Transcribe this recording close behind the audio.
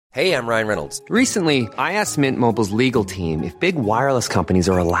Hey, I'm Ryan Reynolds. Recently, I asked Mint Mobile's legal team if big wireless companies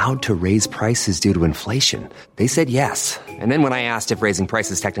are allowed to raise prices due to inflation. They said yes. And then when I asked if raising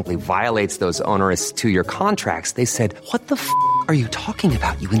prices technically violates those onerous two-year contracts, they said, "What the f*** are you talking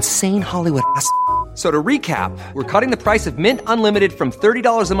about, you insane Hollywood ass?" So to recap, we're cutting the price of Mint Unlimited from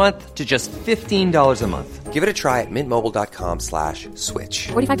 $30 a month to just $15 a month. Give it a try at mintmobile.com/switch.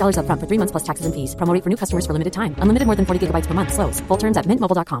 $45 up front for 3 months plus taxes and fees. Promo rate for new customers for limited time. Unlimited more than 40 gigabytes per month. Slows full terms at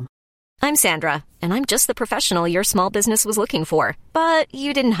mintmobile.com. I'm Sandra, and I'm just the professional your small business was looking for. But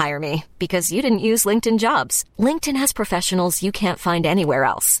you didn't hire me because you didn't use LinkedIn Jobs. LinkedIn has professionals you can't find anywhere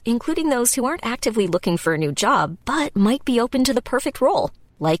else, including those who aren't actively looking for a new job, but might be open to the perfect role,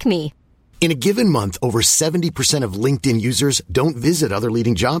 like me. In a given month, over 70% of LinkedIn users don't visit other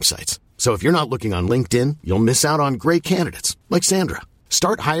leading job sites. So if you're not looking on LinkedIn, you'll miss out on great candidates like Sandra.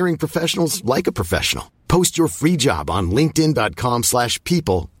 Start hiring professionals like a professional. Post your free job on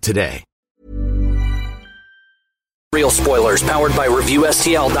linkedin.com/people today. Real spoilers powered by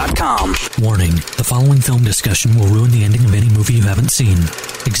ReviewSTL.com. Warning, the following film discussion will ruin the ending of any movie you haven't seen.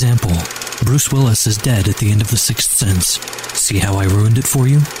 Example, Bruce Willis is dead at the end of The Sixth Sense. See how I ruined it for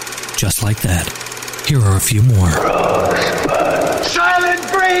you? Just like that. Here are a few more. Rosebud. Silent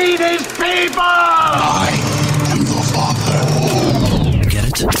breed is people! I am your father. Get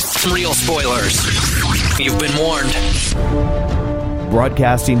it? Real spoilers. You've been warned.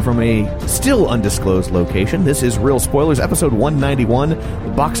 Broadcasting from a still undisclosed location, this is Real Spoilers, episode 191,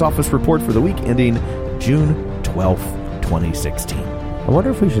 the box office report for the week ending June 12th, 2016. I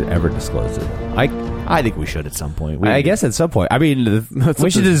wonder if we should ever disclose it. I think we should at some point. I guess at some point. I mean, we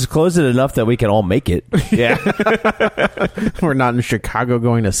should disclose it enough that we can all make it. Yeah. We're not in Chicago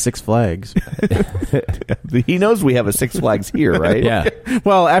going to Six Flags. He knows we have a Six Flags here, right? Yeah.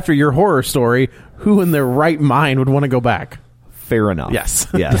 Well, after your horror story, who in their right mind would want to go back? Fair enough. Yes.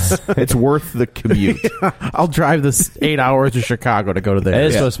 Yes. It's worth the commute. I'll drive this 8 hours to Chicago to go to there. It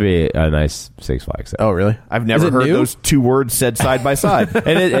is supposed to be a nice Six Flags. Oh, really? I've never heard those two words said side by side.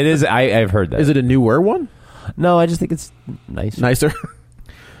 It is. I've heard that. Is it a newer one? No, I just think it's nice. Nicer?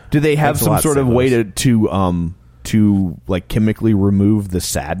 Do they have some sort of way to like chemically remove the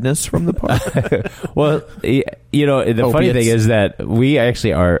sadness from the park? Well, you know, the funny thing is that we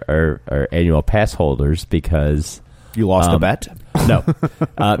actually are annual pass holders because you lost a bet. No,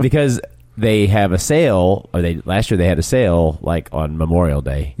 because they have a sale, or last year they had a sale like on Memorial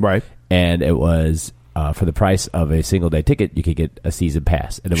Day, right? And it was for the price of a single day ticket, you could get a season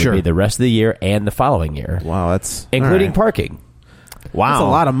pass, and it would be the rest of the year and the following year. Wow, that's including parking. Wow, that's a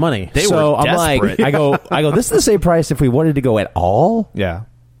lot of money. So I'm like, I go. This is the same price if we wanted to go at all. Yeah,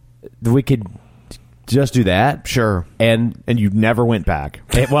 we could just do that. Sure, and you never went back.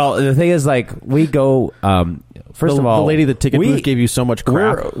 Well, the thing is, like, we go. First of all, the lady at the ticket booth gave you so much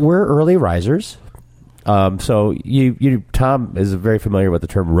crap. We're early risers. So you Tom is very familiar with the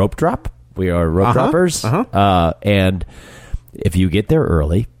term rope drop. We are rope droppers. And if you get there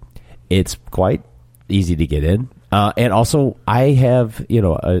early, it's quite easy to get in. And also, I have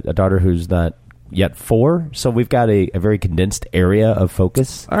a daughter who's not yet 4, so we've got a very condensed area of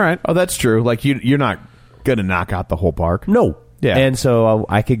focus. All right. Oh, that's true. Like you're not going to knock out the whole park. No. Yeah. And so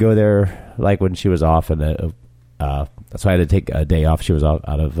I could go there like when she was off, and so I had to take a day off. She was out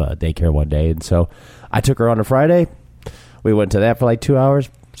of daycare one day, and so I took her on a Friday. We went to that for like 2 hours.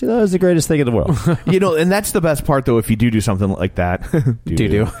 She thought it was the greatest thing in the world. And that's the best part, though, if you do something like that.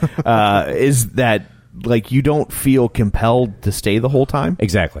 Is that like you don't feel compelled to stay the whole time?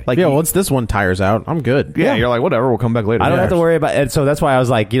 Exactly. Like, once this one tires out, I'm good. Yeah, you're like, whatever, we'll come back later. I don't have to worry about it. And so that's why I was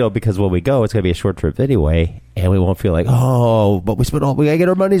like, because when we go, it's going to be a short trip anyway, and we won't feel like, but we got to get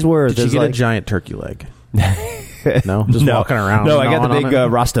our money's worth. Did you get a giant turkey leg? No, just walking around. No, I got the big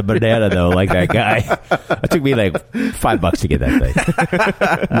Rasta banana though, like that guy. It took me like $5 to get that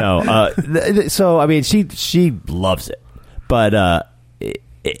thing. No, so I mean, she loves it, but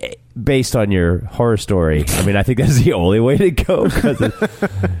based on your horror story, I mean, I think that's the only way to go.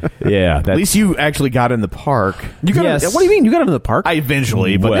 At least you actually got in the park. You got what do you mean? You got into the park?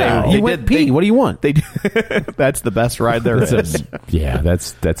 Eventually, but you went pee. What do you want? That's the best ride there is.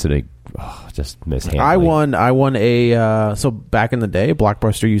 That's an. Just mishandling. I won a so back in the day,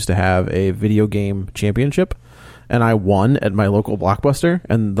 Blockbuster used to have a video game championship, and I won at my local Blockbuster.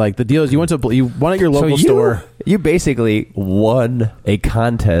 And like the deal is, you won at your local store. You basically won a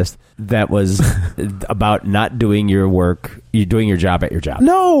contest that was about not doing your work. You're doing your job at your job.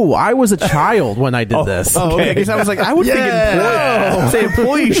 No, I was a child when I did this. Okay, because I was like, I would think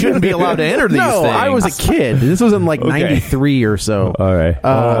employees shouldn't be allowed to enter these things. I was a kid. This was in like 93 or so. All right.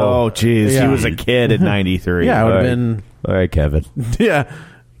 Jeez. He was a kid in 93. Yeah, I would have been. All right, Kevin. Yeah.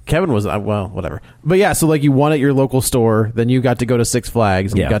 Kevin was well, whatever. But yeah, so like you won at your local store, then you got to go to Six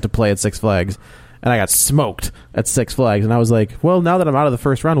Flags and you got to play at Six Flags, and I got smoked at Six Flags, and I was like, well, now that I'm out of the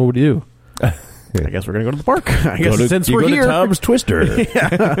first round, what would you do? I guess we're gonna go to the park. I guess since we're here, Tom's Twister.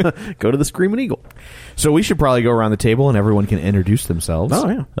 Go to the Screaming Eagle. So we should probably go around the table and everyone can introduce themselves. Oh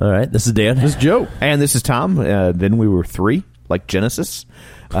yeah. All right, this is Dan. This is Joe. And this is Tom. Then we were 3, like Genesis.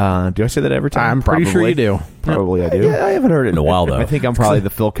 Do I say that every time? I'm pretty sure you do. Probably I do. I haven't heard it in a while though. I think I'm probably the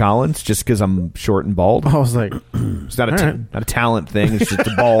Phil Collins just because I'm short and bald. I was like, it's not a talent thing. It's just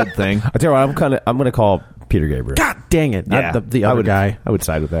a bald thing. I tell you what, I'm going to call Peter Gabriel. God dang it! Yeah, the other guy. I would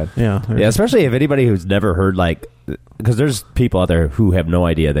side with that. Yeah, especially if anybody who's never heard because there's people out there who have no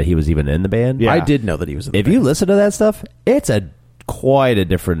idea that he was even in the band. Yeah. I did know that he was in the band. band. If you listen to that stuff, it's quite a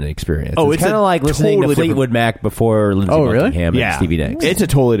different experience. Oh, it's kind of like listening to Fleetwood Mac before Lindsey Buckingham and Stevie Nicks. It's a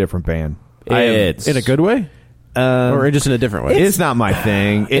totally different band. It's in a good way, or just in a different way. It's not my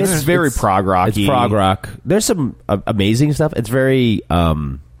thing. It's very prog rocky. It's prog rock. There's some amazing stuff. It's very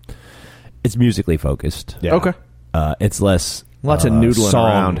it's musically focused. Yeah. Okay. It's less lots of noodling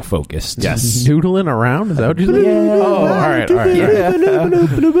song around focused. Yes. Noodling around? Is that what you said? Oh, all right.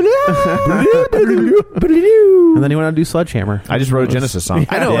 And then you want to do Sledgehammer. I just wrote a Genesis song.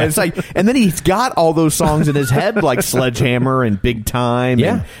 I know. It's like, and then he's got all those songs in his head, like Sledgehammer and Big Time.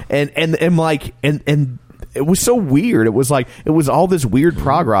 Yeah. And it was so weird. It was like, it was all this weird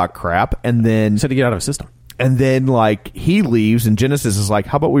prog rock crap. And then to get out of his system. And then, like, he leaves, and Genesis is like,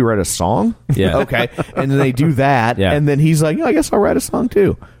 how about we write a song? Yeah. Okay. And then they do that, and then he's like, I guess I'll write a song,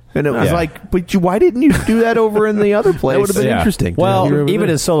 too. And it was like, but why didn't you do that over in the other place? That would have been interesting. Well, even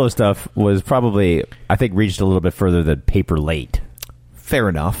his solo stuff was probably, I think, reached a little bit further than Paper Late. Fair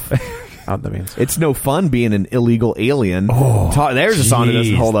enough. That means. It's no fun being an illegal alien. There's a song that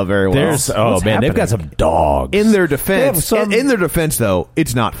doesn't hold up very well. What's happening? They've got some dogs. In their defense, in their defense, though,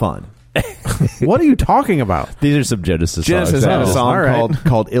 it's not fun. What are you talking about? These are some Genesis songs. Genesis had a song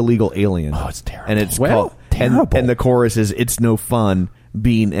called Illegal Alien. Oh, it's terrible. And it's called terrible. And the chorus is, it's no fun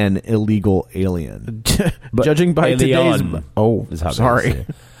being an illegal alien. Judging by today's... Oh, sorry.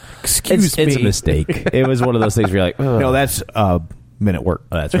 Excuse me. It's a mistake. It was one of those things where you're like, oh. No, that's Men at Work.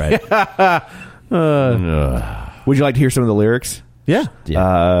 Oh, that's right. Would you like to hear some of the lyrics? Yeah.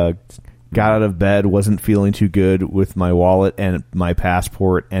 Got out of bed, wasn't feeling too good with my wallet and my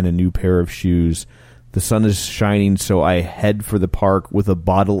passport and a new pair of shoes. The sun is shining, so I head for the park with a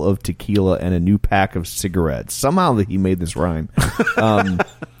bottle of tequila and a new pack of cigarettes. Somehow he made this rhyme. Hang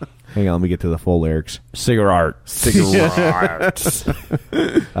on, let me get to the full lyrics. Cigarettes.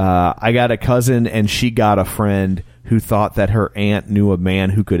 I got a cousin and she got a friend who thought that her aunt knew a man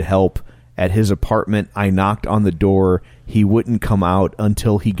who could help. At his apartment, I knocked on the door. He wouldn't come out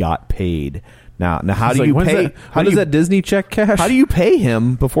until he got paid. Now, how do you pay? How does that Disney check cash? How do you pay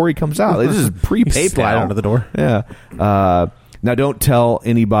him before he comes out? This is pre-PayPal. Slide under the door. Yeah. Now, don't tell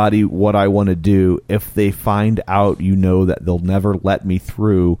anybody what I want to do. If they find out, you know that they'll never let me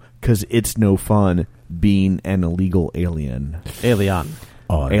through because it's no fun being an illegal alien. Alien.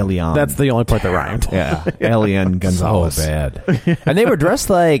 Oh, Alien. That's the only part that rhymed. Yeah. Alien Gonzalez. So bad. And they were dressed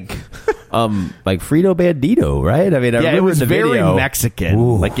like Frito Bandito, right? I mean, it was very video. Mexican.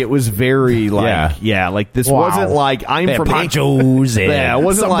 Ooh. Like it was very like this wasn't like I'm from ponchos and it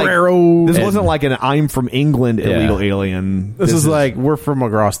wasn't sombrero. This wasn't like an I'm from England illegal alien. This is like we're from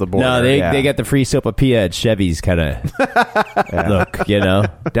across the border. No, they get the free sopapilla at Chevy's kind of look, you know.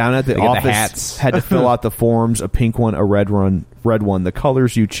 Down at the office, the hats. Had to fill out the forms, a pink one, a red one, the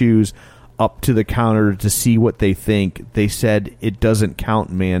colors you choose, up to the counter to see what they think. They said, it doesn't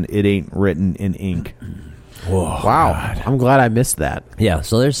count, man. It ain't written in ink. Whoa, wow. God. I'm glad I missed that. Yeah,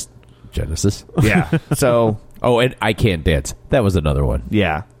 so there's Genesis. Yeah. So... and I Can't Dance. That was another one.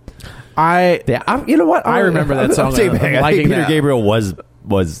 Yeah. You know what? I remember that song. I think Peter Gabriel was...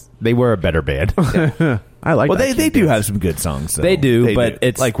 They were a better band. I like. Well, they do have some good songs. Though. They do, but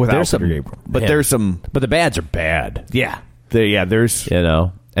it's like without Peter Gabriel. But there's some... But the bands are bad. Yeah. There's... You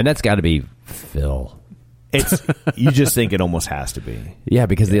know? And that's got to be Phil. It's you just think it almost has to be. Yeah,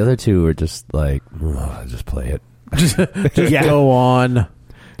 because the other two are just like, just play it. just go on.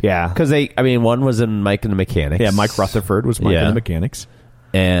 Yeah. Because one was in Mike and the Mechanics. Yeah, Mike Rutherford was Mike and the Mechanics.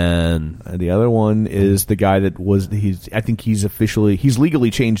 And the other one is the guy that was I think he's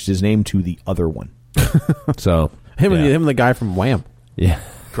legally changed his name to the other one. So him and the guy from Wham. Yeah.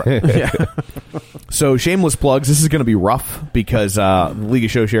 Yeah. So shameless plugs. This is going to be rough because League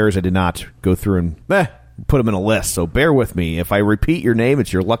of Show Shares I did not go through and put them in a list, so bear with me. If I repeat your name,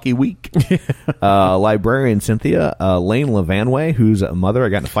 it's your lucky week. Librarian Cynthia, Lane Levanway, whose mother I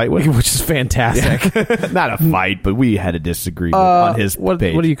got in a fight with. Which is fantastic. Yeah. Not a fight, but we had a disagreement on his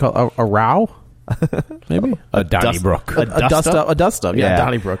page. What do you call a row? Maybe a Donnybrook. A dust up. Yeah,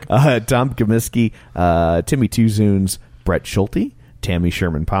 Donnybrook. Tom Comiskey, Timmy Tuzoons, Brett Schulte, Tammy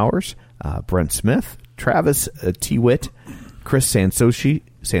Sherman Powers, Brent Smith, Travis T-Witt, Chris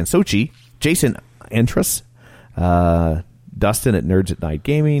Sansochi, Jason Antras, Dustin at Nerds at Night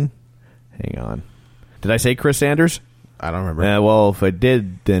Gaming. Hang on. Did I say Chris Sanders? I don't remember. Well, if I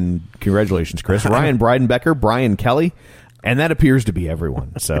did, then congratulations, Chris. Ryan Breidenbecker, Brian Kelly, and that appears to be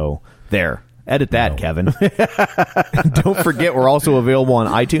everyone. So there. Edit that, Kevin. Don't forget, we're also available on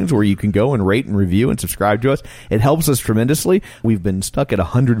iTunes, where you can go and rate and review and subscribe to us. It helps us tremendously. We've been stuck at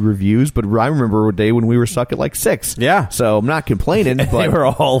 100 reviews, but I remember a day when we were stuck at like 6. Yeah. So I'm not complaining. But they were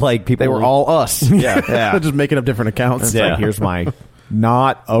all like people. They were all us. Yeah. Just making up different accounts. Like, here's my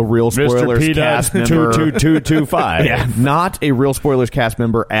not a Real Spoilers cast member. 22225. Yeah. Not a Real Spoilers cast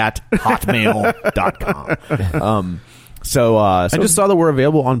member at hotmail.com. So I just saw that we're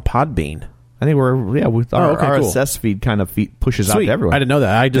available on Podbean. I think with our RSS feed kind of pushes out to everyone. I didn't know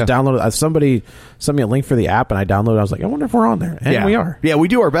that. I just downloaded. Somebody sent me a link for the app, and I downloaded it. I was like, I wonder if we're on there. And we are. Yeah, we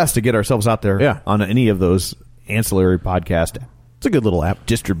do our best to get ourselves out there on any of those ancillary podcast. It's a good little app.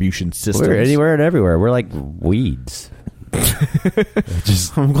 Distribution systems. We're anywhere and everywhere. We're like weeds.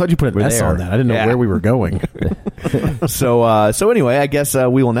 I'm glad you put an S on that. I didn't know where we were going. So anyway, I guess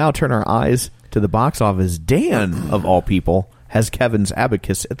we will now turn our eyes to the box office. Dan, of all people, has Kevin's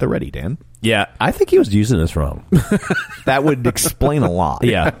abacus at the ready. Dan? Yeah, I think he was using this wrong. That would explain a lot.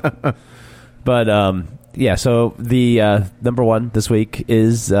 Yeah. But, so the number one this week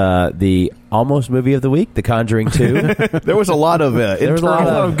is the almost movie of the week, The Conjuring 2. There was a lot of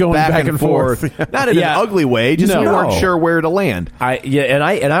going back and forth. Not in an ugly way, just we weren't sure where to land.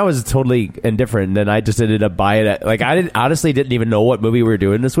 I was totally indifferent, and then I just ended up buying it. Like, I honestly didn't even know what movie we were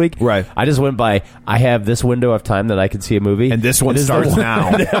doing this week. Right. I just went by, I have this window of time that I can see a movie. And this one starts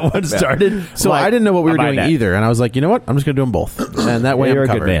now. That one started. So I didn't know what we were doing either, and I was like, you know what? I'm just going to do them both. And that way you're I'm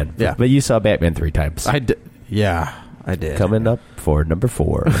a covered. good man. Yeah. But you saw Batman 3 times. Yeah, I did. Coming up for number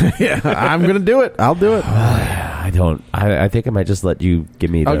 4. Yeah, I'm going to do it. I'll do it. I think I might just let you give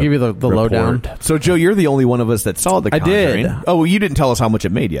me I'll give you the lowdown. So, Joe, you're the only one of us that saw The Conjuring. I did. Oh, well, you didn't tell us how much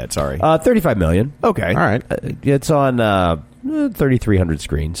it made yet. Sorry. $35 million. Okay. All right. It's on 3,300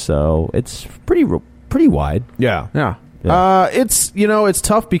 screens, so it's pretty wide. Yeah. It's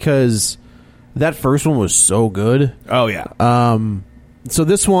tough because that first one was so good. Oh, yeah. So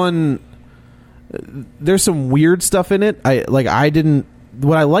this one, there's some weird stuff in it.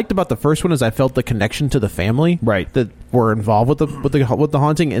 What I liked about the first one is I felt the connection to the family, right, that were involved with the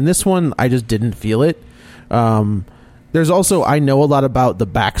haunting. And this one, I just didn't feel it. There's also, I know a lot about the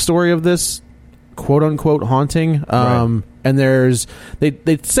backstory of this quote unquote haunting. Right. And they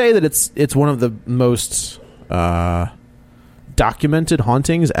say that it's one of the most documented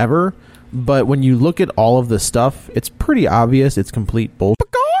hauntings ever. But when you look at all of the stuff, it's pretty obvious it's complete bullshit.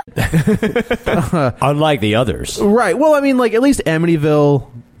 Unlike the others. Right. Well, I mean, like, at least Amityville,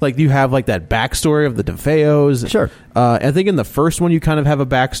 like, you have, like, that backstory of the DeFeos. Sure. I think in the first one you kind of have a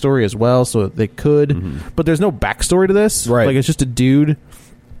backstory as well, so they could. Mm-hmm. But there's no backstory to this. Right. Like, it's just a dude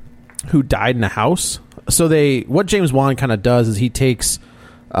who died in a house. So what James Wan kind of does is he takes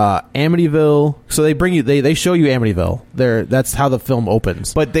Amityville. So they show you Amityville. That's how the film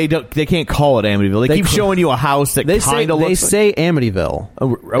opens. But they can't call it Amityville. They keep showing you a house that kind of looks. They say Amityville.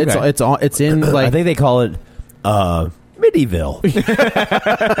 Oh, okay. It's in, like, I think they call it Middyville.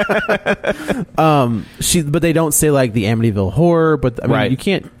 But they don't say, like, the Amityville horror. But I mean, right. You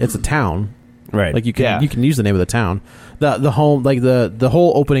can't. It's a town, right? Like, you can use the name of the town. The home, like the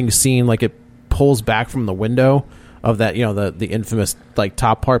whole opening scene, like, it pulls back from the window of that, the infamous, like,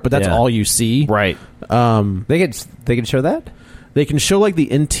 top part, but that's all you see. Right. They can show that? They can show, like,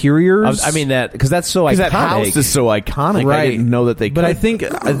 the interiors. I mean, that, because that's so iconic. That house is so iconic. Right. I didn't know that they could. But I think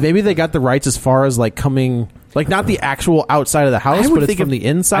maybe they got the rights as far as, like, coming, like, not the actual outside of the house, but it's from the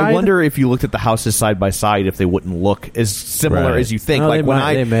inside. I wonder if you looked at the houses side by side, if they wouldn't look as similar as you think. No, like,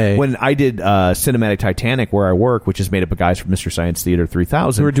 when I did Cinematic Titanic, where I work, which is made up of guys from Mystery Science Theater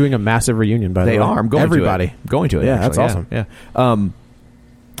 3000. We're doing a massive reunion, by the way. They are. I'm going Everybody. to it. Going to it. Yeah, actually. that's awesome. Yeah.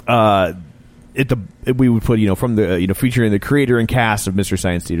 We would put, from the, featuring the creator and cast of Mystery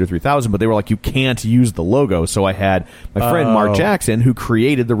Science Theater 3000, but they were like, you can't use the logo. So I had my friend Mark Jackson, who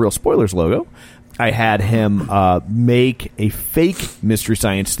created the Real Spoilers logo. I had him make a fake Mystery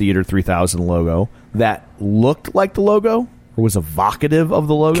Science Theater 3000 logo that looked like the logo, or was evocative of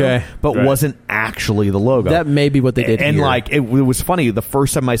the logo, but wasn't actually the logo. That may be what they did And here. like, it was funny. The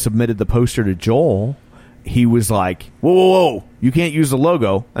first time I submitted the poster to Joel, he was like, whoa, you can't use the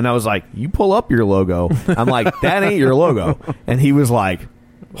logo. And I was like, you pull up your logo. I'm like, that ain't your logo. And he was like,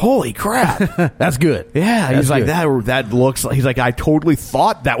 holy crap, that's good. Yeah, That's he's like, good. that looks like, he's like, I totally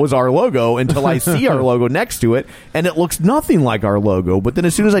thought that was our logo until I see our logo next to it, and it looks nothing like our logo. But then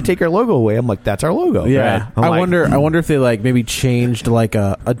as soon as I take our logo away, I'm like, that's our logo. Yeah, I'm I like, wonder if they like maybe changed like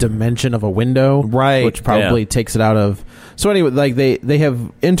a dimension of a window, right? Which probably takes it out of. So anyway, like they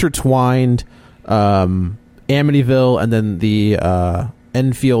have intertwined Amityville and then the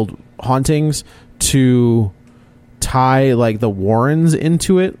Enfield hauntings to tie like the Warrens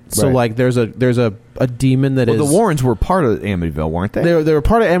into it. So Right. like there's a demon that is. the Warrens were part of Amityville, weren't they? They were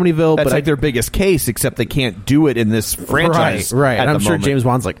part of Amityville, That's but like their biggest case, except they can't do it in this franchise. Right. at And I'm the sure moment. James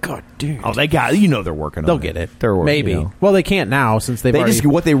Wan's like, God, dude. Oh, they got, they're working They'll on get it. They're working, Maybe. Well, they can't now since they've they already just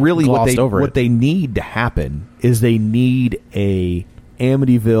what they really glossed over what it. they need to happen is they need a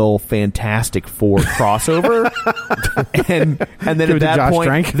Amityville Fantastic Four crossover, and then Give it at to that Josh point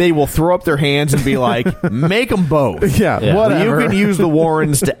Trank. they will throw up their hands and be like, "Make them both." Yeah, whatever. You can use the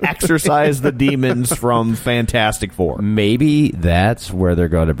Warrens to exorcise the demons from Fantastic Four. Maybe that's where they're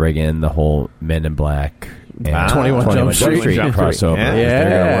going to bring in the whole Men in Black and 21 Jump Street crossover. Yeah. They're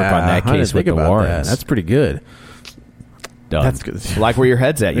going to work on that I didn't case with think the about Warrens. that. That's pretty good. Done. That's good. Like where your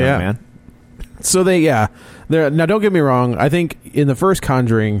head's at, young Yeah. man. So they're now. Don't get me wrong. I think in the first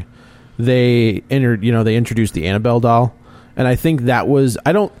Conjuring, they introduced the Annabelle doll, and I think that was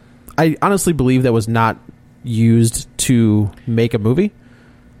I honestly believe that was not used to make a movie.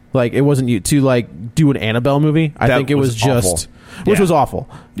 Like it wasn't to like do an Annabelle movie. I That think it was was just, awful. which Yeah. was awful.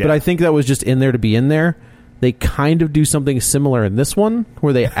 Yeah. But I think that was just in there to be in there. They kind of do something similar in this one,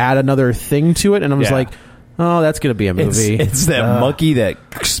 where they add another thing to it, and I was Yeah. like, oh, that's going to be a movie. It's that monkey that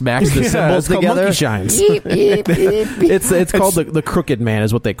smacks the cymbals it's called together. Monkey Shines. It's called the Crooked Man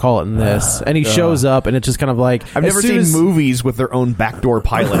is what they call it in this, and he shows up, and it's just kind of like I've never seen movies with their own backdoor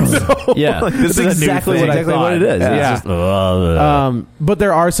pilots. Yeah, This is a new exactly thing. what I thought it is. Yeah. It's just, But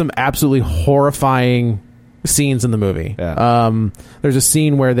there are some absolutely horrifying scenes in the movie. Yeah. There's a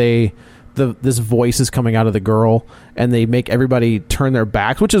scene where this voice is coming out of the girl, and they make everybody turn their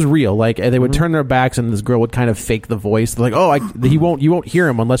backs, which is real. Like they would turn their backs, and this girl would kind of fake the voice. They're like, you won't hear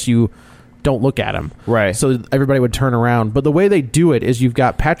him unless you don't look at him. Right. So everybody would turn around. But the way they do it is you've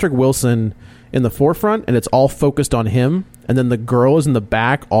got Patrick Wilson in the forefront, and it's all focused on him, and then the girl is in the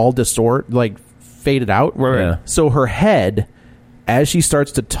back, all faded out. Right. Yeah. So her head, as she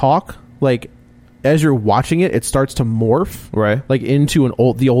starts to talk, like as you're watching it, it starts to morph, Right. like into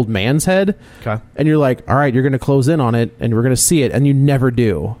the old man's head. Okay. And you're like, all right, you're going to close in on it, and we're going to see it, and you never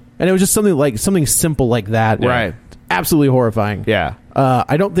do. And it was just something simple like that, Right. Absolutely horrifying. Yeah.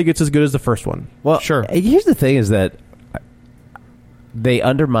 I don't think it's as good as the first one. well, Sure. Here's the thing: is that they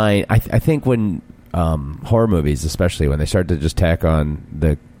undermine. I think when horror movies, especially when they start to just tack on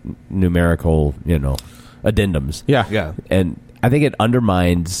the numerical, addendums. Yeah. Yeah. And I think it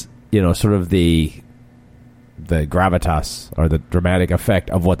undermines, sort of the gravitas or the dramatic effect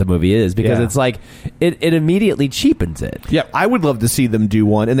of what the movie is, because Yeah. it's like it immediately cheapens it. Yeah, I would love to see them do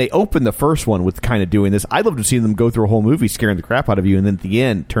one, and they opened the first one with kind of doing this. I'd love to see them go through a whole movie scaring the crap out of you, and then at the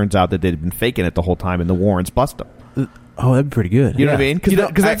end, turns out that they'd been faking it the whole time, and the Warrens bust them. Oh, that'd be pretty good. You know what I mean?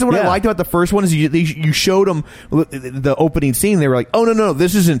 Because that's what I liked about the first one is you showed them the opening scene. They were like, "Oh no,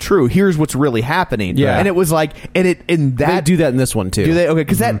 this isn't true. Here's what's really happening." Yeah. and it was like, They do that in this one too. Do they? Okay,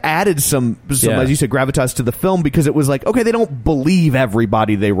 because that added some Yeah. as you said, gravitas to the film, because it was like, okay, they don't believe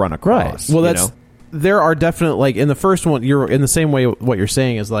everybody they run across. Well, you that's know? there are definite, like in the first one, you're in the same way. What you're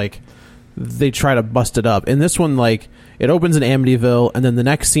saying is like they try to bust it up. In this one, like it opens in Amityville, and then the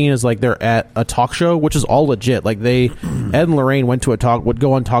next scene is like they're at a talk show, which is all legit. Like Ed and Lorraine would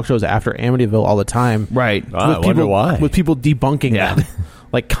go on talk shows after Amityville all the time, Right. I wonder why. with people debunking Yeah. them,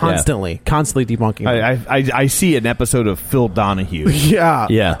 like constantly debunking them. I see an episode of Phil Donahue. Yeah,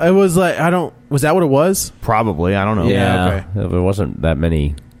 Yeah. It was like was that what it was? Probably, I don't know. Yeah. There wasn't that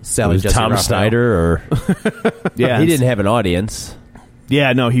many. Sally It was Jesse Tom Raphael. Snyder, or Yeah, he didn't have an audience,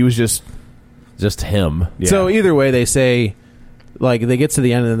 Yeah, no, he was just. just him. Yeah. So either way, they say, like, they get to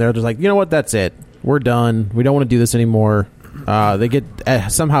the end and they're just like, you know what, that's it. We're done. We don't want to do this anymore. They get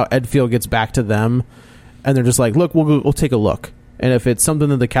somehow Edfield gets back to them, and they're just like, look, we'll take a look. And if it's something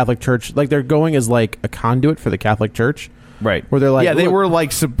that the Catholic Church, like they're going as like a conduit for the Catholic Church, Right. Where they're like, yeah, they look, were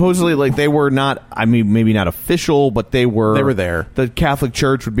like supposedly like they were not. I mean, maybe not official, but they were there. The Catholic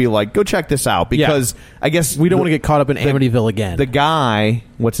Church would be like, go check this out because I guess we don't want to get caught up in Amityville again. The guy,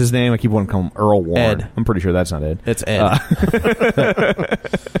 what's his name? I keep wanting to call him Earl Warren. Ed. I'm pretty sure that's not Ed. It's Ed.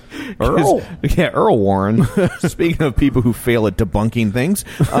 Earl. Yeah, Earl Warren. Speaking of people who fail at debunking things,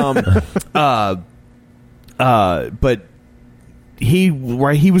 but he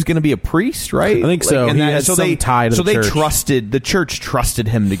was going to be a priest, right? I think so. And He has some tie to the church. The church trusted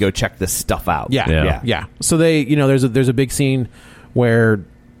him to go check this stuff out. Yeah. So they, there's a big scene where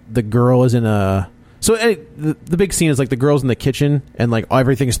the girl is in a. So the big scene is like the girl's in the kitchen and like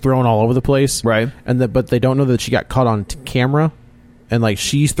everything's thrown all over the place, right? But they don't know that she got caught on camera, and like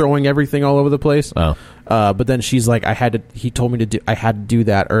she's throwing everything all over the place. Oh, but then she's like, He told me I had to do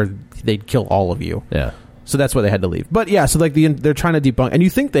that, or they'd kill all of you. Yeah. So that's why they had to leave. But yeah, so like they're trying to debunk, and you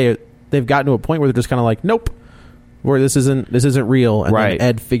think they've gotten to a point where they're just kind of like, nope, where this isn't real, and then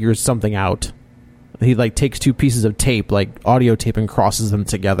Ed figures something out. He like takes two pieces of tape, like audio tape, and crosses them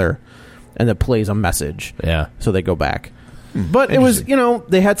together, and it plays a message. Yeah. So they go back. But it was,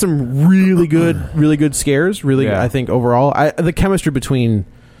 they had some really good scares. I think overall, the chemistry between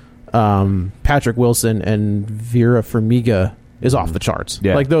Patrick Wilson and Vera Farmiga is off the charts.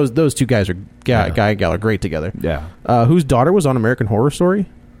 Yeah. Like those two guys are guy and gal are great together. Yeah. Whose daughter was on American Horror Story?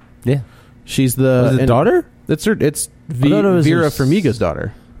 Yeah. She's the daughter? That's her. It's it was Vera Farmiga's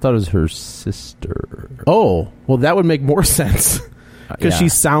daughter. I thought it was her sister. Oh, well, that would make more sense because she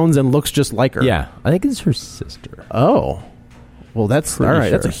sounds and looks just like her. Yeah, I think it's her sister. Oh, well, that's all right.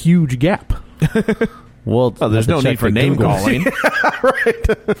 sure. That's a huge gap. Well, there's no need for name calling. Right.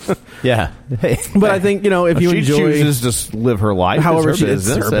 Yeah. But I think, if you she enjoy... chooses to live her life. However, it's her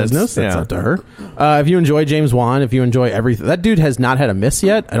business. It's her business. That's Yeah. up to her. If you enjoy James Wan, if you enjoy everything... That dude has not had a miss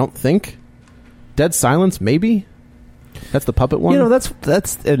yet, I don't think. Dead Silence, maybe? That's the puppet one?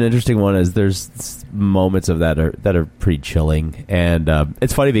 That's an interesting one. Is there's moments of that are pretty chilling. And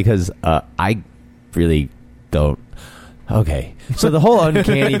it's funny because I really don't... Okay, so the whole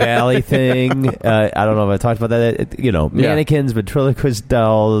Uncanny Valley thing, I don't know if I talked about that. Mannequins, ventriloquist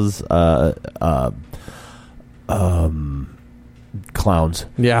dolls, clowns.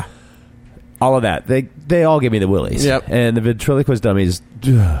 Yeah. All of that. They all give me the willies. Yep. And the ventriloquist dummies,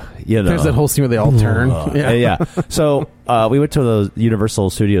 There's that whole scene where they all turn. Yeah. So we went to those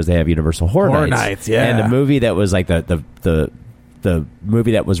Universal Studios. They have Universal Horror Nights. Yeah. And the movie that was like the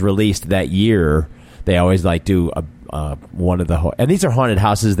movie that was released that year, they always like do one of the and these are haunted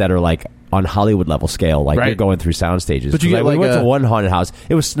houses that are like on Hollywood level scale, like you're going through sound stages. But you get we went to one haunted house.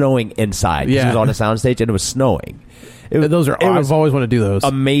 It was snowing inside. Yeah. It was on a sound stage and it was snowing. I've always wanted to do those.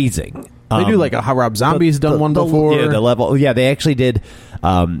 Amazing. They do like a Rob Zombie's done one before. Yeah, the level. Yeah, they actually did.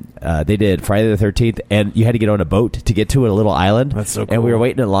 They did Friday the 13th, and you had to get on a boat to get to a little island. That's so cool. And we were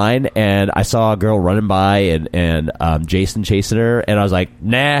waiting in line, and I saw a girl running by, and Jason chasing her, and I was like,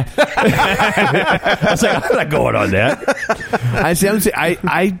 nah. I was like, I'm not going on that.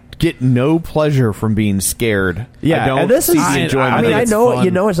 I get no pleasure from being scared. Yeah, I don't and this see is. the enjoyment. I mean, I know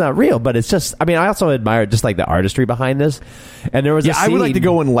fun. it's not real, but it's just. I mean, I also admire just like the artistry behind this. And there was a I would like to scene-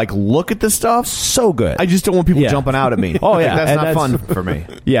 go and like look at the stuff. So good. I just don't want people Yeah. jumping out at me. Oh, yeah, Like, and that's not fun for me.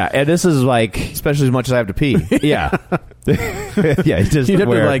 Yeah, and this is like, Especially as much as I have to pee. yeah, yeah. Just You'd have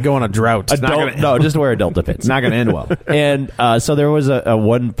wear to like go on a drought. just wear a Delta pits. It's not going to end well. And so there was a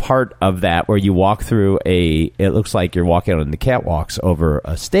one part of that where you walk through it looks like you're walking on the catwalks over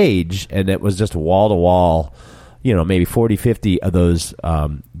a stage, and it was just wall to wall, maybe 40, 50 of those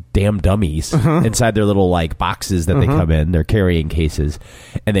damn dummies inside their little like boxes that they come in, their carrying cases,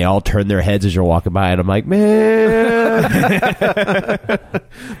 and they all turn their heads as you're walking by, and I'm like, man.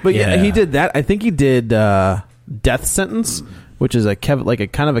 But yeah, he did that. I think he did Death Sentence, which is a kind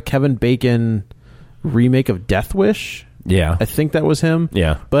of a Kevin Bacon remake of Death Wish. Yeah, I think that was him.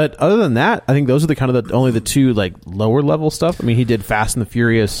 Yeah, but other than that, I think those are the kind of only the two like lower level stuff. I mean, he did Fast and the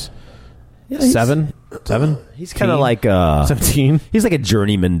Furious. Seven. He's kind of like 17. He's like a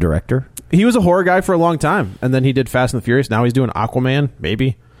journeyman director. He was a horror guy for a long time, and then he did Fast and the Furious. Now he's doing Aquaman.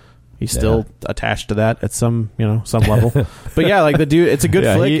 Maybe he's still attached to that at some level. But yeah, like the dude, it's a good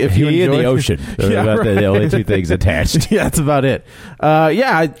flick. If you enjoy in the ocean, Yeah, about right. the only two things attached. Yeah, that's about it.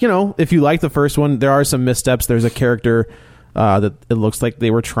 If you like the first one, there are some missteps. There's a character that it looks like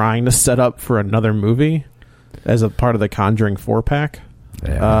they were trying to set up for another movie as a part of the Conjuring 4-pack.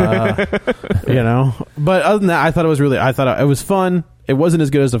 Yeah. But other than that, I thought it was fun. It wasn't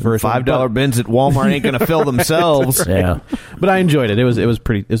as good as the first one. $5 bins at Walmart ain't going to fill themselves. Yeah, but I enjoyed it. It was a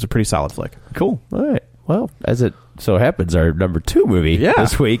pretty solid flick. Cool. All right. Well, as it so happens, our number 2 movie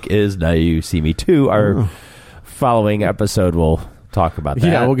this week is Now You See Me 2, our following episode we'll talk about that.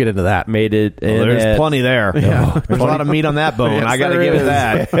 Yeah, we'll get into that. Made it. There's plenty there. Yeah. There's a lot of meat on that bone. Yes, I got to there give is. it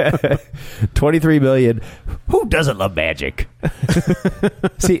that. 23 million. Who doesn't love magic?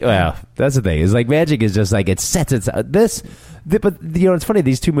 See, well, that's the thing. Is like magic is just like it sets its but it's funny.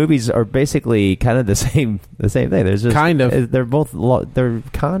 These two movies are basically kind of the same thing. There's just kind of. They're both they're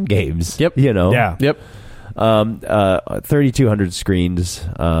con games. Yep. Yeah. Yep. 3,200 screens.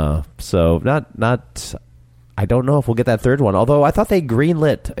 So not. I don't know if we'll get that third one. Although I thought they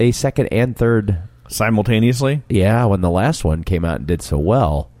greenlit a second and third Simultaneously? Yeah, when the last one came out and did so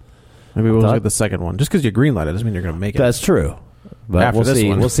well. Maybe we'll look at the second one. Just because you greenlight it doesn't mean you're going to make it. That's true. But After we'll this see.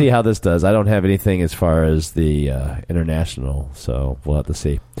 one. We'll see how this does. I don't have anything as far as the international, so we'll have to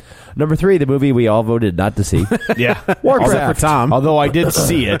see. Number 3, the movie we all voted not to see. Yeah. Warcraft. Except for Tom. Although I did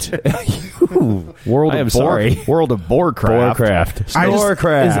see it. World of Warcraft.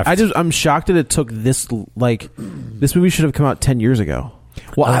 I'm shocked that it took this. This movie should have come out 10 years ago.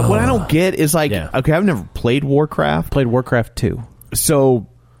 Well, what I don't get is okay, I've never played Warcraft. Played Warcraft 2. So,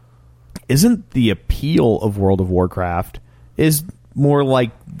 isn't the appeal of World of Warcraft is more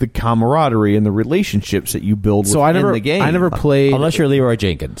like the camaraderie and the relationships that you build within the game? I never played. Unless you're Leroy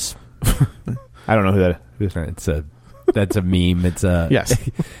Jenkins. I don't know who that is. That's a meme. It's a yes.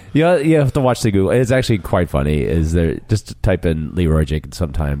 You have to watch the Google. It's actually quite funny. Is there just type in Leroy Jenkins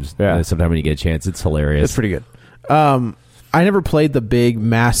sometimes? Yeah. Sometime when you get a chance, it's hilarious. It's pretty good. I never played the big,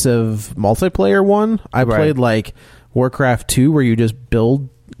 massive multiplayer one. I played Warcraft 2, where you just build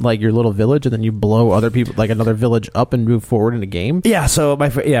your little village and then you blow other people, another village up and move forward in the game. Yeah, so I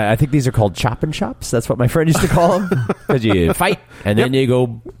think these are called chop and shops. That's what my friend used to call them. Because you fight and then you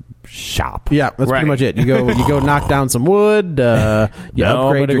go shop. Yeah, that's pretty much it. You go knock down some wood. You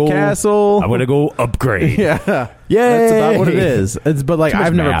upgrade your castle. I'm gonna go upgrade. Yeah, that's about what it is.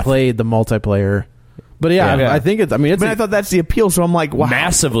 I've never played the multiplayer. But I think it's. I mean, I thought that's the appeal. So I'm like, wow,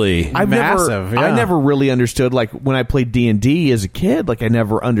 massively, I never really understood. When I played D&D as a kid, I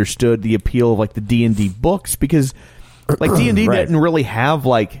never understood the appeal of the D&D books because D&D didn't really have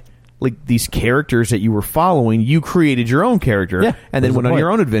these characters that you were following. You created your own character, and then went on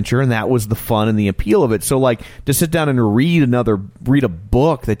your own adventure, and that was the fun and the appeal of it. So to sit down and read a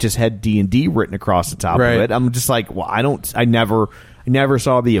book that just had D&D written across the top of it, I'm just like, well, I never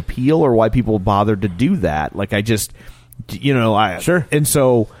saw the appeal or why people bothered to do that. Sure. And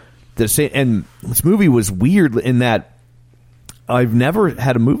so this movie was weird in that I've never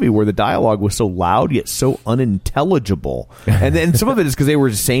had a movie where the dialogue was so loud yet so unintelligible. And then some of it is because they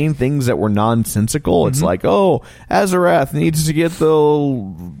were saying things that were nonsensical. It's Azarath needs to get the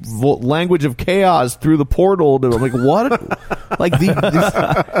language of chaos through the portal. I'm like, what?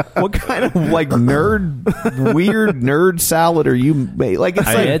 What kind of weird nerd salad are you made?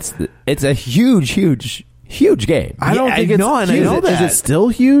 It's a huge game. I don't think it's. I know that. Is it still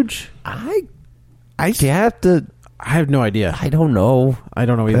huge? I have to. I have no idea. I don't know. I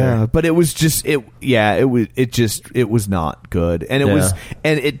don't know either. But it was just it was not good, and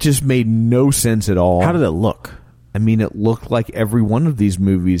it just made no sense at all. How did it look? I mean, it looked like every one of these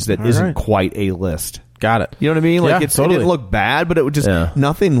movies that isn't quite A-list. Got it. You know what I mean? Yeah, It totally. didn't look bad, but it would just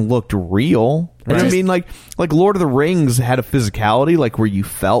nothing looked real. You know what I mean? Like Lord of the Rings had a physicality, where you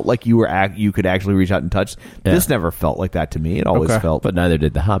felt like you could actually reach out and touch. Yeah. This never felt like that to me. It always felt, but neither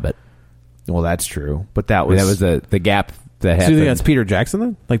did The Hobbit. Well, that's true, but that was the gap that happened. So you think that's Peter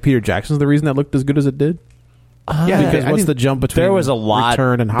Jackson then? Peter Jackson's the reason that looked as good as it did? Because what's the jump between there was a lot,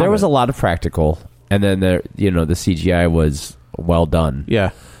 Return and Hobbit? There was a lot of practical, and then the CGI was well done.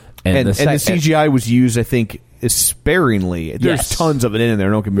 Yeah, and the CGI was used, I think, sparingly. There's tons of it in there.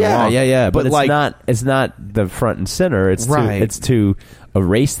 Don't get me wrong. Yeah. But it's not the front and center. It's to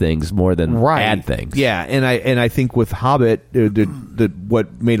erase things more than add things. Yeah, and I think with Hobbit,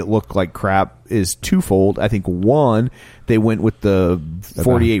 what made it look like crap is twofold. I think one, they went with the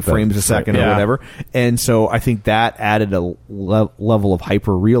 48 frames a second or whatever, and so I think that added a level of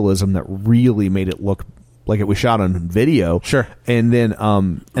hyper realism that really made it look like it was shot on video. Sure. And then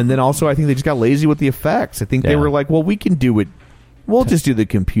also I think they just got lazy with the effects. I think they were like, well, we can do it. We'll just do the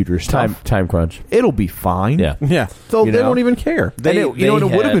computer stuff. Time crunch. It'll be fine. Yeah. So they won't even care.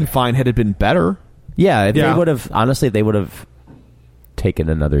 It would have been fine had it been better. Yeah, they would have, honestly, they would have taken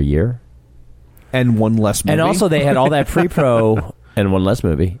another year. And one less movie. And also they had all that pre-pro and one less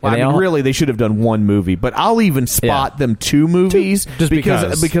movie. Well, really, they should have done one movie. But I'll even spot them two movies just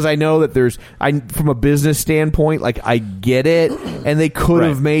because I know that from a business standpoint, I get it, and they could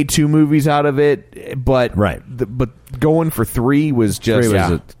have made two movies out of it. But but going for three was just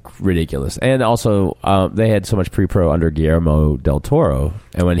ridiculous. And also, they had so much pre-pro under Guillermo del Toro,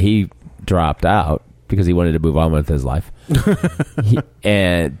 and when he dropped out, because he wanted to move on with his life.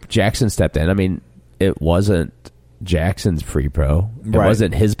 And Jackson stepped in. I mean, it wasn't Jackson's pre-pro. It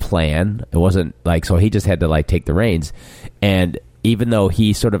wasn't his plan. It wasn't like, so he just had to like take the reins. And even though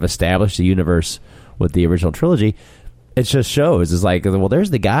he sort of established the universe with the original trilogy, it just shows, it's like, well,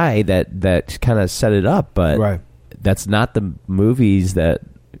 there's the guy that kind of set it up, but that's not the movies that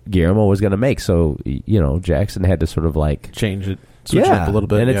Guillermo was going to make. So, you know, Jackson had to sort of like change it, switch it up a little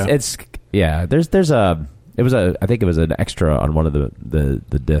bit. And it's I think it was an extra on one of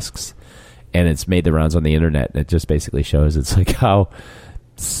the discs, and it's made the rounds on the internet, and it just basically shows it's like how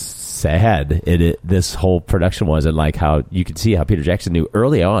sad this whole production was, and like how you could see how Peter Jackson knew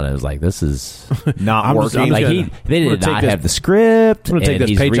early on. It was like, this is not working. They did not have the script, and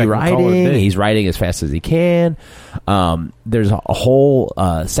he's rewriting. He's writing as fast as he can. There's a whole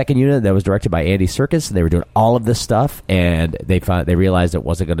second unit that was directed by Andy Serkis, and they were doing all of this stuff, and they realized it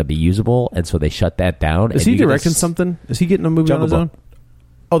wasn't going to be usable, and so they shut that down. Is he directing something? Is he getting a movie on his own?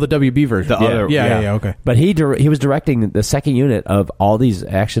 Oh, the WB version. Yeah, okay. But he was directing the second unit of all these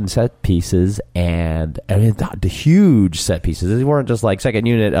action set pieces, and I mean, the huge set pieces. They weren't just like second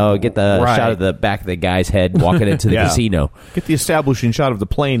unit, get the shot of the back of the guy's head walking into the casino. Get the establishing shot of the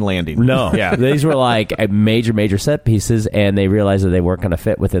plane landing. No. These were like major set pieces, and they realized that they weren't going to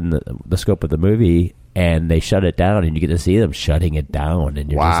fit within the scope of the movie, and they shut it down, and you get to see them shutting it down,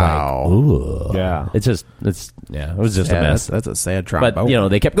 and you're just like, ooh. Yeah. It was just a mess. That's a sad trombone. But, you know,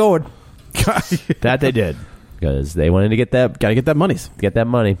 they kept going. That they did. Because they wanted to get that... Got to get that money. Get that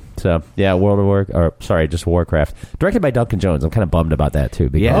money. So, yeah, just Warcraft. Directed by Duncan Jones. I'm kind of bummed about that, too.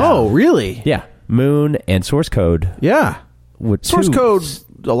 Because, oh, really? Yeah. Moon and Source Code. Yeah. Source Code's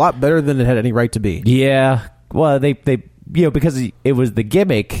a lot better than it had any right to be. Yeah. Well, they you know, because it was the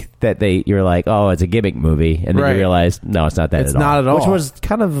gimmick that you're like, oh, it's a gimmick movie, and then you realize, no, it's not that. It's not at all. Which was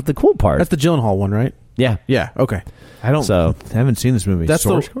kind of the cool part. That's the Gyllenhaal one, right? Yeah. Yeah. Okay. I haven't seen this movie. That's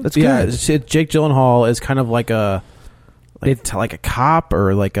Source Code? That's good. Yeah, Jake Gyllenhaal is kind of like a cop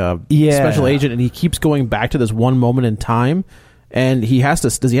or like a special agent, and he keeps going back to this one moment in time. And he has to.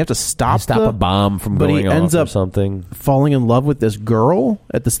 Does he have to stop a bomb from going off ends up or something? Falling in love with this girl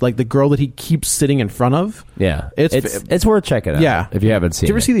the girl that he keeps sitting in front of. Yeah, it's worth checking out. Yeah, if you haven't seen. Did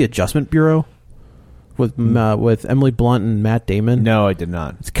you ever see The Adjustment Bureau with Emily Blunt and Matt Damon? No, I did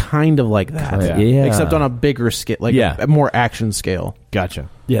not. It's kind of like that, except on a bigger scale, a more action scale. Gotcha.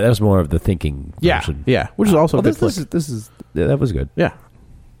 Yeah, that was more of the thinking version. Yeah, which is also a good flick. That was good. Yeah.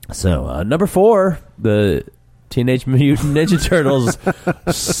 So number 4, the Teenage Mutant Ninja Turtles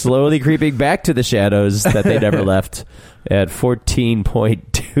slowly creeping back to the shadows that they never left at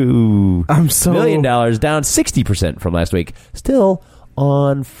 $14.2 million, down 60% from last week. Still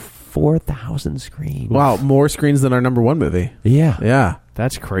on 4,000 screens. Wow, more screens than our number 1 movie. Yeah. Yeah.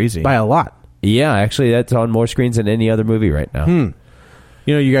 That's crazy. By a lot. Yeah, actually, that's on more screens than any other movie right now.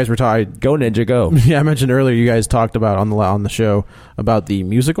 You know, you guys were talking... Go Ninja, go. Yeah, I mentioned earlier you guys talked about on the show about the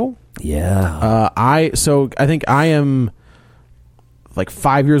musical. Yeah. I think I am like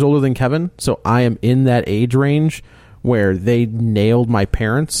 5 years older than Kevin, so I am in that age range where they nailed my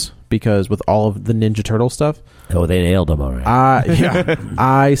parents because with all of the Ninja Turtle stuff. Oh, they nailed them, all right. Yeah.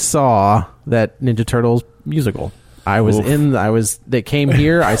 I saw that Ninja Turtles musical. They came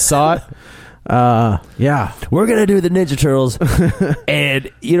here, I saw it. Yeah, we're gonna do the Ninja Turtles,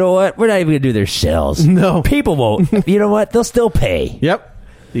 and you know what? We're not even gonna do their shells. No, people won't. You know what? They'll still pay. Yep.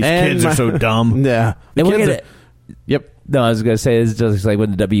 These kids are so dumb. Yeah. Yep. No, I was gonna say it's just like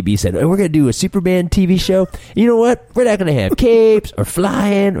when the WB said, "We're gonna do a Superman TV show." You know what? We're not gonna have capes or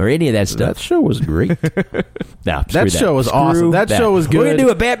flying or any of that stuff. That show was great. No, that show was awesome. That show was good. We're gonna do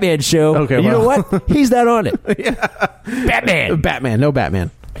a Batman show. Okay, and you know what? He's not on it. Batman. No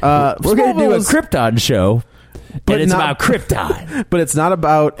Batman. We're going to do a Krypton show, but it's about Krypton. But it's not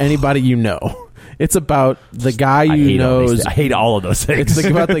about anybody you know. It's about the guy you know. I hate all of those things. It's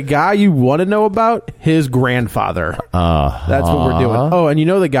about the guy you want to know about, his grandfather. That's what we're doing. Oh, and you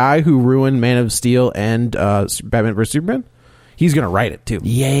know the guy who ruined Man of Steel and Batman vs. Superman? He's going to write it, too.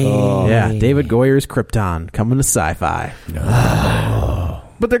 Yay. Yeah, David Goyer's Krypton coming to Sci-Fi.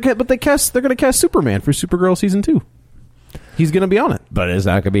 But they're going to cast Superman for Supergirl Season 2. He's going to be on it. But it's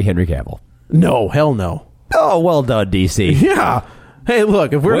not going to be Henry Cavill. No, hell no. Oh, well done, DC. Yeah. Hey,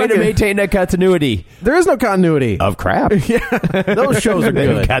 look, if we're going to maintain that continuity. There is no continuity. Of crap. Yeah. Those shows are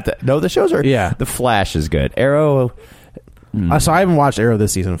good. The shows are... Yeah. The Flash is good. Arrow... So I haven't watched Arrow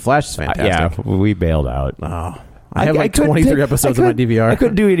this season. Flash is fantastic. Yeah, we bailed out. Oh. I have like 23 episodes on my DVR. I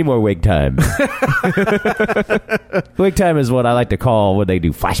couldn't do any more wig time. Wig time is what I like to call when they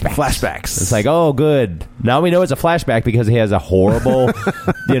do flashbacks. It's like, oh, good. Now we know it's a flashback because he has a horrible,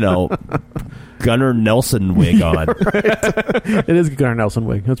 Gunnar Nelson wig on. It is Gunnar Nelson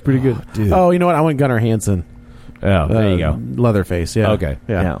wig. That's pretty good. Dude. Oh, you know what? I went Gunnar Hansen. Oh, there you go. Leatherface. Yeah. Okay.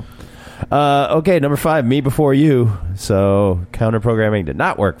 Yeah. Okay, number 5, Me Before You. So counter programming did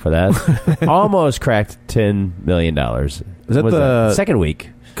not work for that. Almost cracked $10 million. Is that the second week?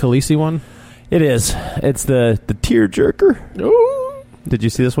 Khaleesi one? It is. It's the tearjerker. Ooh. Did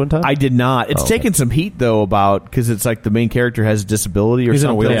you see this one, Tom? I did not. It's taken some heat though about because it's like the main character has a disability or He's in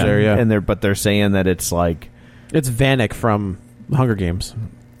a something. wheelchair, yeah. And they're saying that it's like It's Vanek from Hunger Games.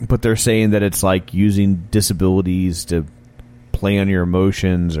 But they're saying that it's like using disabilities to play on your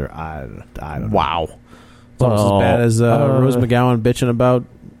emotions, or I don't know. Wow. It's almost as bad as Rose McGowan bitching about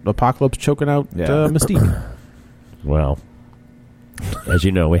Apocalypse choking out Mystique. Well, as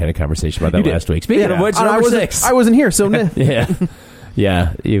you know, we had a conversation about that last week. Speaking of which, number 6. I wasn't here, so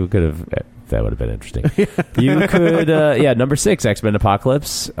yeah, you could have. That would have been interesting. You could, number 6, X-Men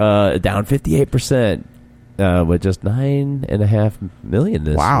Apocalypse, down 58%. With just 9.5 million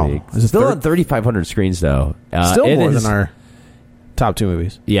this week. Is it still on 3,500 screens though. Still more than our top 2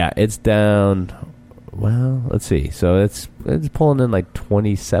 movies. Yeah, it's down. Well, let's see. So it's pulling in like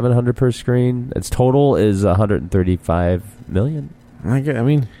 2,700 per screen. Its total is 135 million. I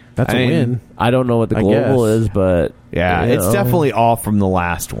mean, that's a win. I don't know what the global is, but yeah, it's definitely off from the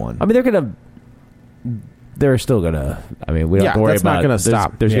last one. I mean, they're still gonna. I mean, we don't have to worry that's about. Not going to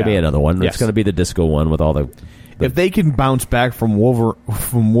stop. There's going to be another one. It's going to be the disco one with all the. If they can bounce back from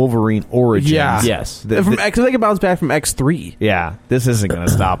Wolverine Origins, yes. If they can bounce back from X3, this isn't going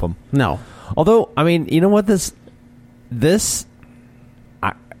to stop them. No. Although, I mean, you know what? This,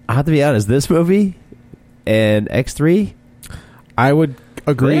 I have to be honest. This movie and X3, I would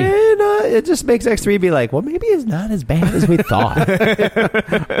agree. And, it just makes X3 be like, well, maybe it's not as bad as we thought.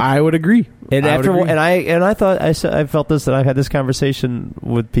 I would agree. And I thought I felt this, that I've had this conversation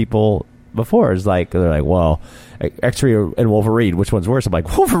with people before. It's like they're like, well, X3 and Wolverine, which one's worse? I'm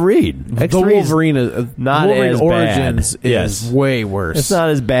like, Wolverine. The Wolverine not Wolverine as Origins bad. is way worse. It's not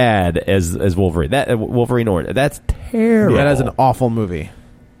as bad as Wolverine. That Wolverine Origins, that's terrible. That is an awful movie.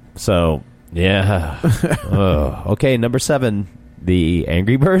 So yeah. Okay, number 7. The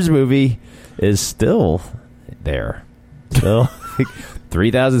Angry Birds movie is still there. Still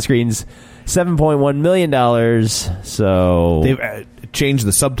 3,000 screens, $7.1 million. So they've changed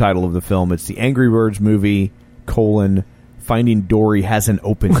the subtitle of the film. It's the Angry Birds movie, Finding Dory hasn't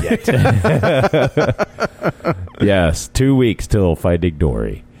opened yet. Yes, 2 weeks till Finding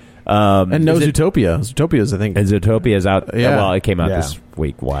Dory. And no Zootopia. Zootopia's, I think. And Zootopia's out. Yeah. Well, it came out this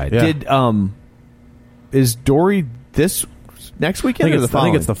week wide. Yeah. Is Dory this next weekend or the following?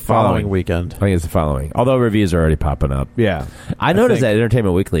 I think it's the following weekend. I think it's the following. Although reviews are already popping up. Yeah. I noticed that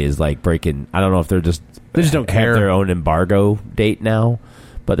Entertainment Weekly is like breaking. I don't know if they just don't care. Have their own embargo date now,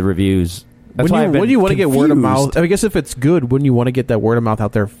 but the reviews. Wouldn't you want to get word of mouth? I guess if it's good, wouldn't you want to get that word of mouth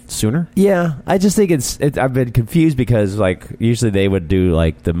out there sooner? Yeah, I just think it's I've been confused because like usually they would do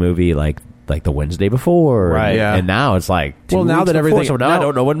like the movie like the Wednesday before, right? Yeah. And now it's like 2 now weeks that before, everything. So now I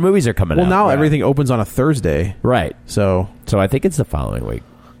don't know when movies are coming out. Well, now everything opens on a Thursday, right? So I think it's the following week,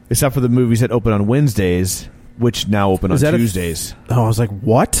 except for the movies that open on Wednesdays, which now open on Tuesdays. I was like,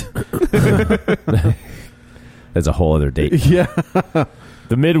 what? That's a whole other date. Yeah.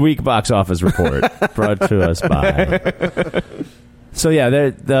 The midweek box office report brought to us by. So yeah,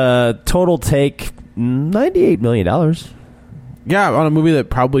 the total take $98 million. Yeah, on a movie that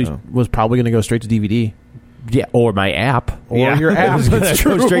was probably going to go straight to DVD. Yeah, or my app, or your app. That's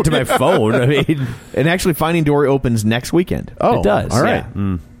true. Go straight to my phone. I mean, and actually, Finding Dory opens next weekend. Oh, it does. All right.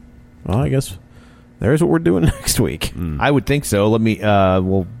 Yeah. Well, I guess there's what we're doing next week. I would think so. Let me.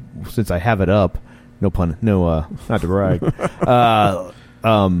 Well, since I have it up, no pun. No, not to brag.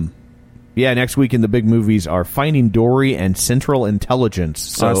 Yeah, next weekend the big movies are Finding Dory and Central Intelligence.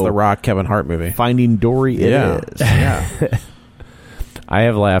 So that's the Rock Kevin Hart movie. Finding Dory, it is. Yeah. I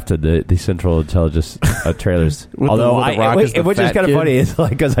have laughed at the Central Intelligence trailers. Although which is kind of funny, is like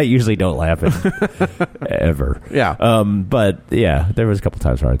because I usually don't laugh at ever. Yeah. But yeah, there was a couple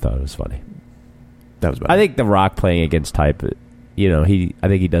times where I thought it was funny. That was bad. I think The Rock playing against type. I think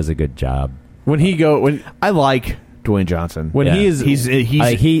he does a good job. When I like Dwayne Johnson. When he's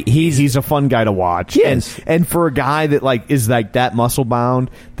a fun guy to watch. Yes. And for a guy that like is like that muscle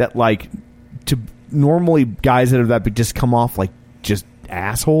bound, that like to normally guys that are that just come off like just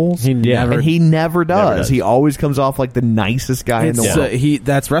assholes. He never does. He always comes off like the nicest guy in the world.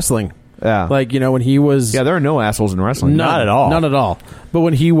 That's wrestling. Yeah. Like, when he was... Yeah, there are no assholes in wrestling. Not at all. None at all. But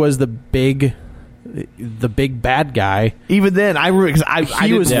when he was the big the big bad guy. Even then, I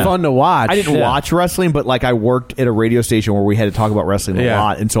he was fun to watch. I didn't watch wrestling, but like I worked at a radio station where we had to talk about wrestling a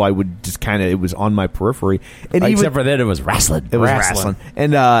lot, and so I would just kind of, it was on my periphery. And except for then, it was wrestling. It was wrestling.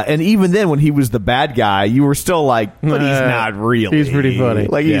 And even then, when he was the bad guy, you were still like, but he's not really. He's pretty funny.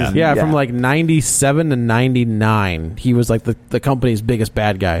 Like, from like 97 to 99, he was like the company's biggest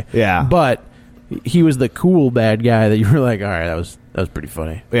bad guy. Yeah. But he was the cool bad guy that you were like, all right, that was pretty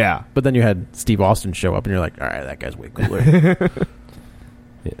funny. Yeah. But then you had Steve Austin show up, and you're like, all right, that guy's way cooler.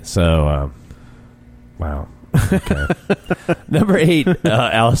 Wow. Okay. Number 8,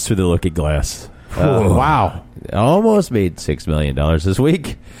 Alice Through the Looking Glass. Wow. Almost made $6 million this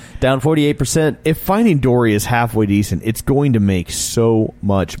week. Down 48%. If Finding Dory is halfway decent, it's going to make so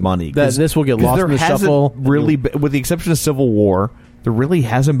much money. This will get lost in the shuffle. Really, with the exception of Civil War, there really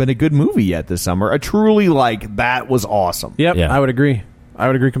hasn't been a good movie yet this summer. A truly, like, that was awesome. Yep, yeah. I would agree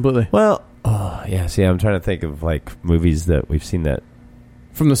completely. Well, see, I'm trying to think of, like, movies that we've seen that...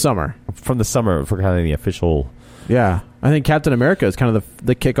 From the summer, for kind of the official... Yeah. I think Captain America is kind of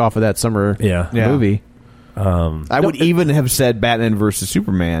the kickoff of that summer movie. I would even have said Batman versus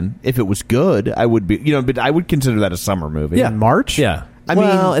Superman. If it was good, I would be, but I would consider that a summer movie. Yeah, in March? Yeah. I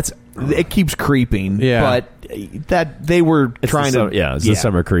mean, it keeps creeping, but that they were trying to... It's the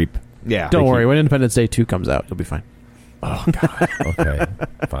summer creep. Yeah. Don't worry, when Independence Day 2 comes out, you'll be fine. Oh, God. Okay,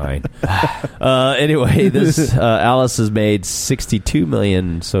 fine. Anyway, this Alice has made $62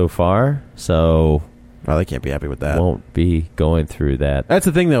 million so far, so... Well, they can't be happy with that. Won't be going through that. That's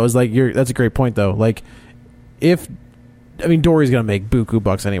the thing, though, is like, that's a great point, though. Like, Dory's going to make buku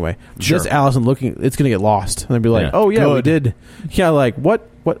bucks anyway. Sure. Just Allison looking, it's going to get lost. And they'll be like, oh, yeah, we did. Yeah, like, what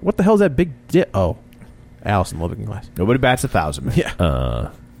the hell is that big Oh, Allison Looking Glass. Nobody bats 1,000.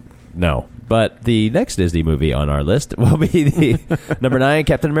 Yeah. No. But the next Disney movie on our list will be the number 9,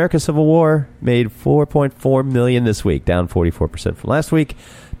 Captain America Civil War. Made $4.4 million this week, down 44% from last week.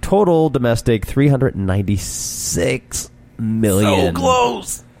 Total domestic, $396 million. So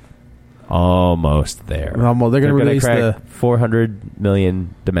close. Almost there. Well, they're going to release the $400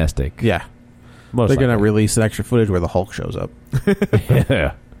 million domestic. Yeah. They're going to release an extra footage where the Hulk shows up.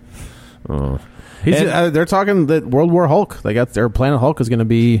 Yeah. They're talking that World War Hulk. They got their Planet Hulk is going to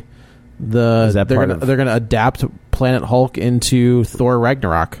be they're going to adapt Planet Hulk into Thor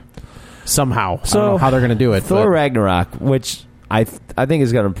Ragnarok somehow. So I don't know how they're going to do it. Thor Ragnarok, which I think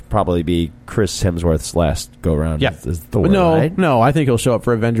is going to probably be Chris Hemsworth's last go round. Yeah. As Thor, no, I think he'll show up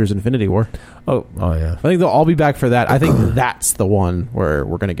for Avengers Infinity War. Oh yeah. I think they'll all be back for that. I think that's the one where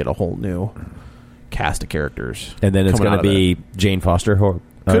we're going to get a whole new cast of characters. And then it's going to be Jane Foster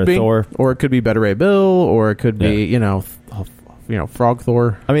could be Thor, or it could be Beta Ray Bill, or it could be Frog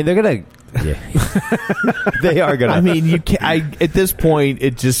Thor. I mean, they're gonna. Yeah. They are gonna. I mean, you can't. At this point,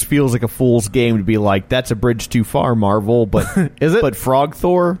 it just feels like a fool's game to be like, "That's a bridge too far, Marvel." But is it? But Frog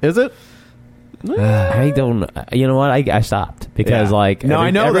Thor, is it? I don't. You know what? I stopped because I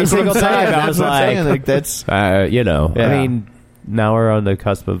know every single time I was like, that's I mean, now we're on the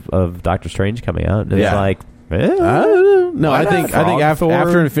cusp of Doctor Strange coming out, and it's like. No, I think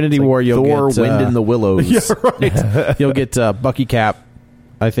after Infinity War, you'll Thor, get Wind in the Willows. Yeah, right. You'll get Bucky Cap.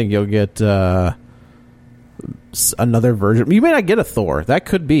 I think you'll get another version. You may not get a Thor. That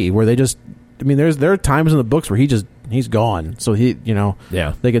could be where they just. I mean, there are times in the books where he's gone. So they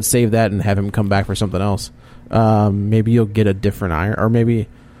could save that and have him come back for something else. Maybe you'll get a different Iron, or maybe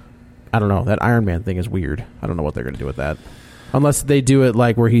I don't know. That Iron Man thing is weird. I don't know what they're going to do with that, unless they do it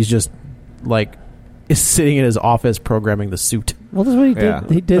like where he's just like. Is sitting in his office programming the suit. Well, that's what he did. Yeah.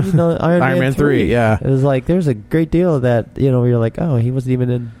 He did in Iron Man 3. Yeah, it was like there's a great deal of that. Where you're like, oh, he wasn't even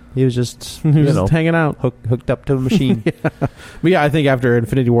in. He was just just hanging out, hooked up to a machine. But I think after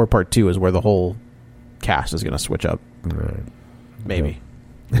Infinity War Part 2 is where the whole cast is going to switch up. Right. Maybe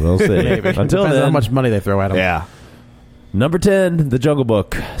we'll see. Maybe. Until depends then, on how much money they throw at him. Yeah. Number 10, The Jungle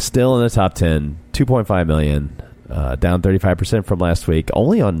Book, still in the top 10, $2.5 million, down 35% from last week,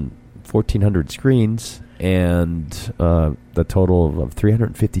 only on 1,400 screens, and the total of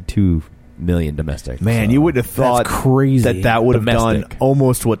 $352 million domestic. Man, you would have thought crazy that would have done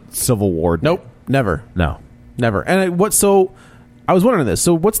almost what Civil War did. Nope, never. No, never. And so I was wondering this.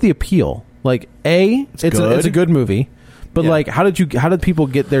 So what's the appeal? Like, it's a good movie, but like, how did people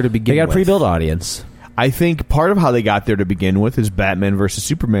get there to begin? They got with? a pre-built audience. I think part of how they got there to begin with is Batman versus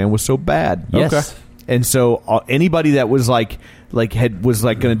Superman was so bad. Yes. Okay. And so anybody that was was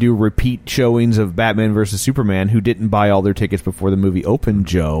going to do repeat showings of Batman versus Superman who didn't buy all their tickets before the movie opened,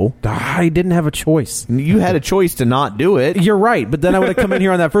 Joe, I didn't have a choice. You had a choice to not do it. You're right, but then I would have come in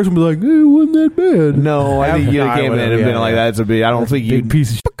here on that first one and be like, it wasn't that bad. No, I think you came in and been like that. I don't think you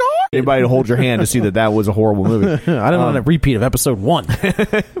piece of anybody to hold your hand to see that was a horrible movie. I don't want a repeat of episode 1.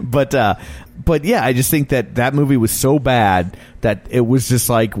 But yeah, I just think that movie was so bad that it was just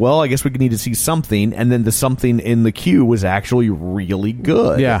like, well, I guess we need to see something, and then the something in the queue was actually really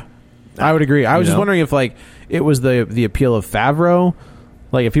good. Yeah, I would agree. I was just wondering if like it was the appeal of Favreau,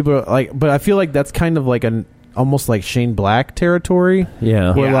 like if people are like, but I feel like that's kind of like an almost like Shane Black territory.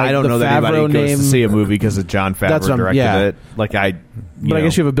 Yeah, where, like, I don't know that anybody goes to see a movie because of John Favreau directed it. Like I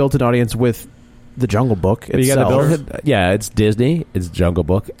guess you have a built-in audience with The Jungle Book itself. It's Disney, it's Jungle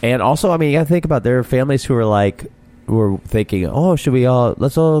Book, and also, I mean, you got to think about there are families who are thinking, oh, should we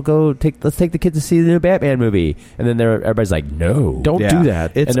let's take the kids to see the new Batman movie, and then everybody's like, no, don't do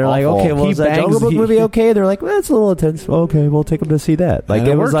that. And they're like, okay, well, is that Jungle Book movie okay? They're like, well, it's a little intense. Okay, we'll take them to see that. Like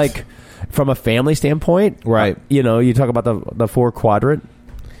it was like from a family standpoint, right? You talk about the 4 quadrant.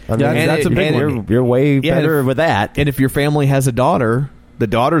 I mean, that's a big one. You're way better with that. And if your family has a daughter, the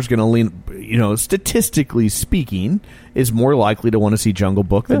daughter's going to lean, statistically speaking, is more likely to want to see Jungle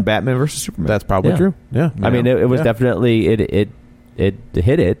Book than Batman versus Superman. That's probably true. Yeah. I mean, it was definitely, it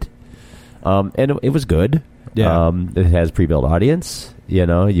hit it. And it was good. Yeah. It has pre-built audience.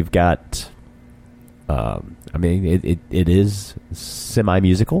 You've got, I mean, it is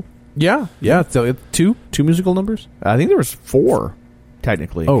semi-musical. Yeah. Yeah. So two musical numbers? I think there was 4.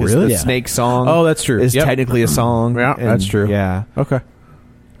 Technically. Oh, really? The Snake song. Oh, that's true. Is technically a song. Yeah, that's true. Yeah. Okay.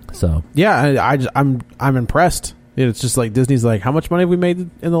 So yeah, I'm impressed. It's just like Disney's like, how much money have we made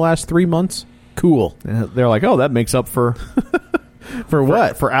in the last 3 months? Cool. And they're like, oh, that makes up for for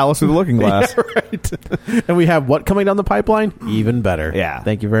what? For Alice Through the Looking Glass. Yeah, right. And we have what coming down the pipeline? Even better. Yeah.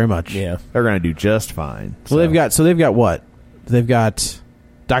 Thank you very much. Yeah. They're going to do just fine. Well, they've got what? They've got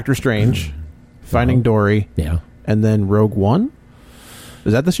Doctor Strange, Finding Dory, and then Rogue One.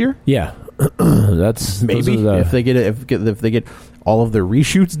 Is that this year? Yeah, that's maybe if they get all of their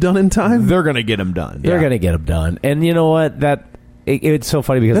reshoots done in time, they're gonna get them done. They're gonna get them done, and you know what? It's so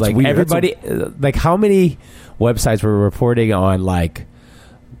funny because that's like weird. Everybody, like how many websites were reporting on like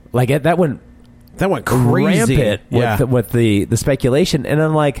that went crazy rampant with the speculation, and then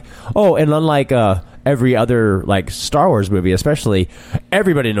unlike every other like Star Wars movie, especially,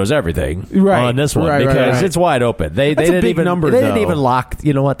 everybody knows everything on this one because it's wide open. They didn't even didn't even lock.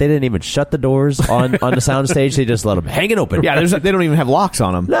 You know what? They didn't even shut the doors on the soundstage. They just let them hanging open. Yeah, they don't even have locks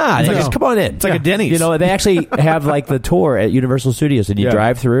on them. Nah, they just come on in. It's like a Denny's. They actually have like the tour at Universal Studios, and you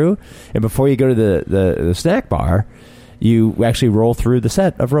drive through, and before you go to the snack bar, you actually roll through the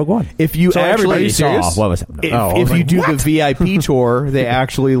set of Rogue One. If you everybody saw what was it? If you do the VIP tour, they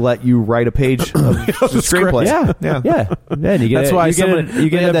actually let you write a page of the screenplay. Yeah. And you get that's why you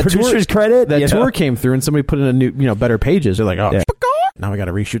get that producer's credit. That tour came through, and somebody put in a new, better pages. They're like, oh, now we got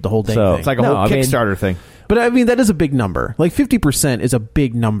to reshoot the whole thing. So it's like a whole Kickstarter thing. But I mean, that is a big number. Like 50% is a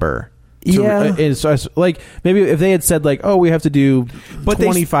big number. So like maybe if they had said like, oh, we have to do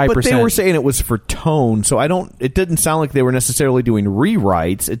 25%. But they were saying it was for tone, so it didn't sound like they were necessarily doing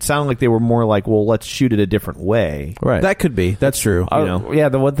rewrites. It sounded like they were more like, well, let's shoot it a different way. Right. That could be. That's true. Yeah,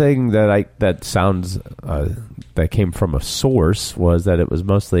 the one thing that sounds that came from a source was that it was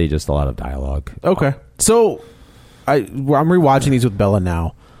mostly just a lot of dialogue. Okay. So I'm rewatching these with Bella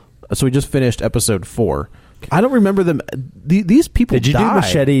now. So we just finished episode 4. I don't remember them. These people Did you do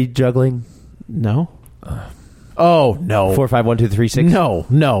machete juggling? No. Oh, no. 4, 5, 1, 2, 3, 6?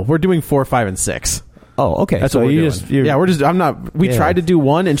 No. We're doing 4, 5, and 6. Oh, okay. That's what we're doing. We're just. I'm not. We tried to do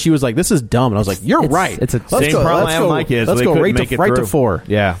 1, and she was like, "This is dumb," and I was like, "You're right." It's a same problem I have with my kids. Let's go right to 4.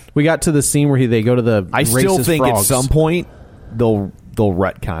 Yeah, we got to the scene where they go to the. I still think frogs. at some point they'll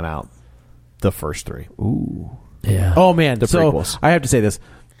retcon out the first 3. Ooh, yeah. Oh man, the prequels. I have to say this.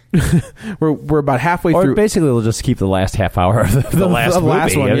 we're about halfway through. Basically, we'll just keep the last half hour of the last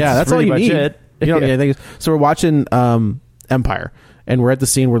one. Yeah, that's all you need. It. So we're watching Empire, and we're at the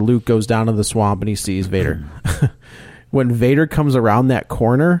scene where Luke goes down to the swamp and he sees Vader. When Vader comes around that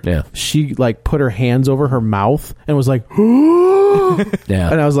corner, she like put her hands over her mouth and was like, and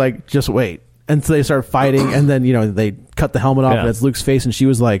I was like, just wait. And so they start fighting, and then they cut the helmet off, and it's Luke's face, and she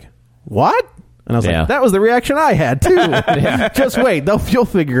was like, what? And I was like, that was the reaction I had, too. Just wait. You'll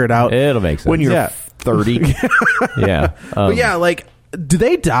figure it out. It'll make sense. When you're 30. Yeah. But yeah, like, do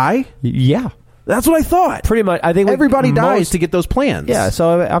they die? Yeah. That's what I thought. Pretty much. I think everybody dies to get those plans. Yeah,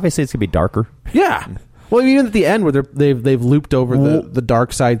 so obviously it's going to be darker. Yeah. Well, even at the end where they've looped over the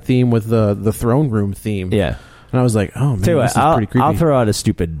dark side theme with the throne room theme. Yeah. And I was like, oh, man, this is pretty creepy. I'll throw out a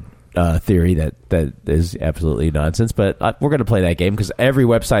stupid theory that is absolutely nonsense, but we're going to play that game because every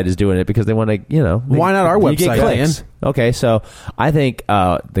website is doing it because they want to, why not our website, Dan? Okay, so I think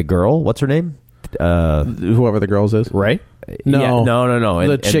the girl, what's her name? Whoever the girl's is. Ray? No. No.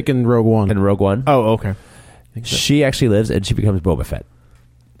 The chick in Rogue One. In Rogue One. Oh, okay. She actually lives, and she becomes Boba Fett.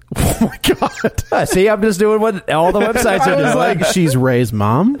 Oh my god! See, I'm just doing what all the websites are doing. Like, she's Rey's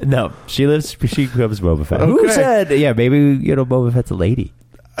mom. No, she becomes Boba Fett. Okay. Who said? Yeah, maybe Boba Fett's a lady.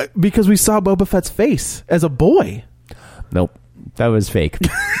 Because we saw Boba Fett's face as a boy. Nope. That was fake.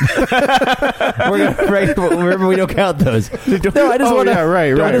 Remember, we don't count those. No, I just want to. Yeah,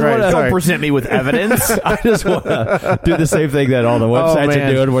 right. Don't present me with evidence. I just want to do the same thing that all the websites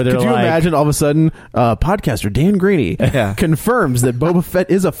are doing, where they're Could you imagine all of a sudden, podcaster Dan Graney confirms that Boba Fett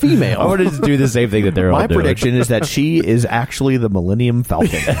is a female? I want to just do the same thing that they're all doing. My prediction is that she is actually the Millennium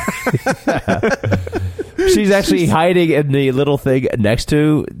Falcon. She's actually hiding in the little thing next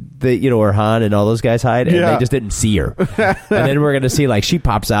to where Han and all those guys hide, and they just didn't see her. And then we're going to see, like, she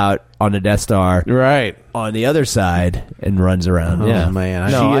pops out on the Death Star right on the other side and runs around. Oh,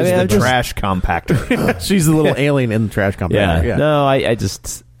 man. She is the trash compactor. She's the little alien in the trash compactor. Yeah. No, I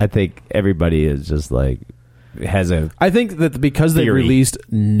think everybody is just like has a. I think that because they released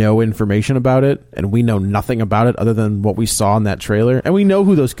no information about it, and we know nothing about it other than what we saw in that trailer, and we know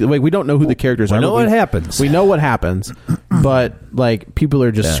who those. Like, we don't know who the characters are. We know what happens. We know what happens, but like people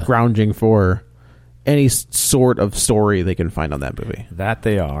are just scrounging for any sort of story they can find on that movie. That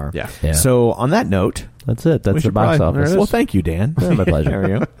they are. Yeah. So on that note, that's it. That's the box office. Well, thank you, Dan. Yeah, my pleasure. There we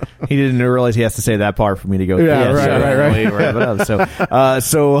go. He didn't realize he has to say that part for me to go. Right. Wrap it up.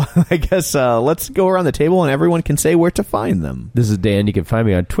 So I guess let's go around the table and everyone can say where to find them. This is Dan. You can find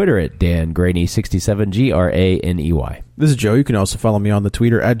me on Twitter at DanGraney67, GRANEY. This is Joe. You can also follow me on the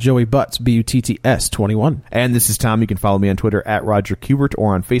Twitter at Joey Butts, BUTTS21. And this is Tom. You can follow me on Twitter at Roger Kubert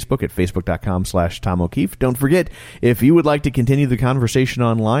or on Facebook at Facebook.com/Tom O'Keefe. Don't forget, if you would like to continue the conversation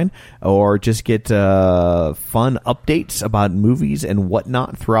online or just get fun updates about movies and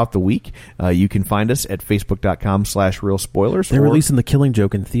whatnot throughout the week, you can find us at Facebook.com/Real Spoilers. They're releasing The Killing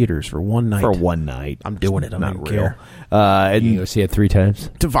Joke in theaters for one night. I'm doing it. I'm not not real. And you go see it 3 times?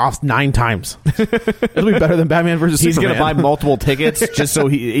 DeVos 9 times. It'll be better than Batman versus He's Superman. going to buy multiple tickets just so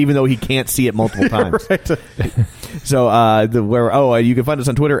even though he can't see it multiple times. Right. So you can find us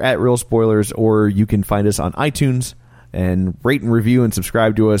on Twitter at Real Spoilers, or you can find us on iTunes and rate and review and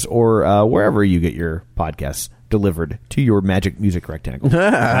subscribe to us, or wherever you get your podcasts delivered to your magic music rectangle.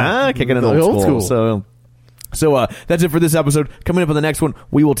 Kicking it old school. So that's it for this episode. Coming up on the next one,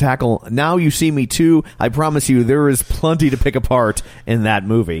 we will tackle Now You See Me Too. I promise you, there is plenty to pick apart in that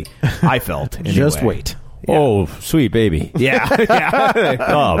movie. I felt. Anyway. Just wait. Yeah. Oh, sweet baby. Yeah.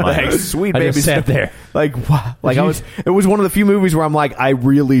 Oh, my. Sweet I baby. just sat there. It was one of the few movies where I'm like, I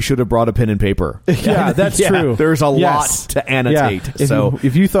really should have brought a pen and paper. Yeah, that's true. There's a lot to annotate. Yeah.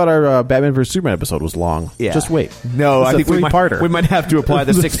 If you thought our Batman vs. Superman episode was long, just wait. No, I think we three-parter. might have to apply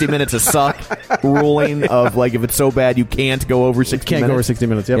the 60 minutes a suck ruling of, like, if it's so bad you can't go over 60 minutes. Can't go over 60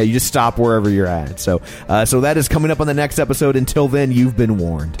 minutes, yep. Yeah, you just stop wherever you're at. So that is coming up on the next episode. Until then, you've been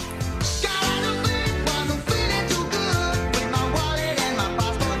warned.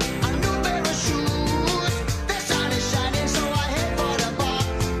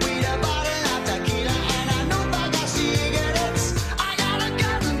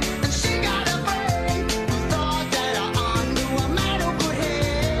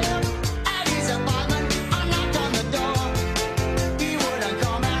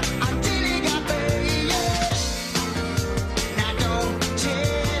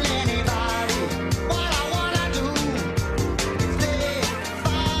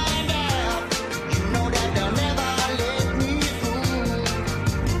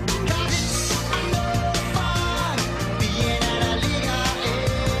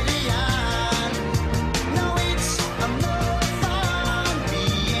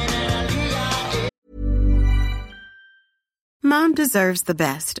 Mom deserves the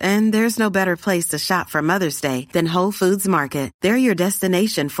best, and there's no better place to shop for Mother's Day than Whole Foods Market. They're your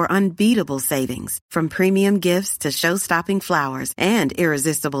destination for unbeatable savings, from premium gifts to show-stopping flowers and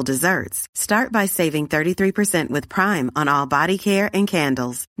irresistible desserts. Start by saving 33% with Prime on all body care and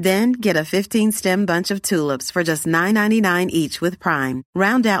candles. Then get a 15-stem bunch of tulips for just $9.99 each with Prime.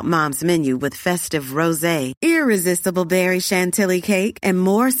 Round out Mom's menu with festive rosé, irresistible berry chantilly cake, and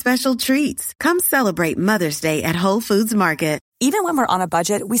more special treats. Come celebrate Mother's Day at Whole Foods Market. Even when we're on a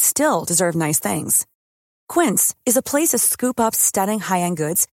budget, we still deserve nice things. Quince is a place to scoop up stunning high-end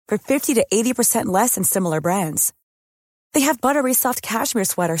goods for 50 to 80% less than similar brands. They have buttery soft cashmere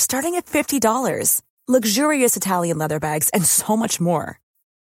sweaters starting at $50, luxurious Italian leather bags, and so much more.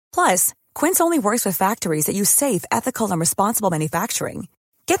 Plus, Quince only works with factories that use safe, ethical, and responsible manufacturing.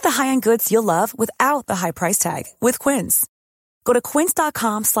 Get the high-end goods you'll love without the high price tag with Quince. Go to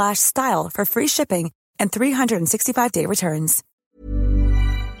quince.com/style for free shipping and 365-day returns.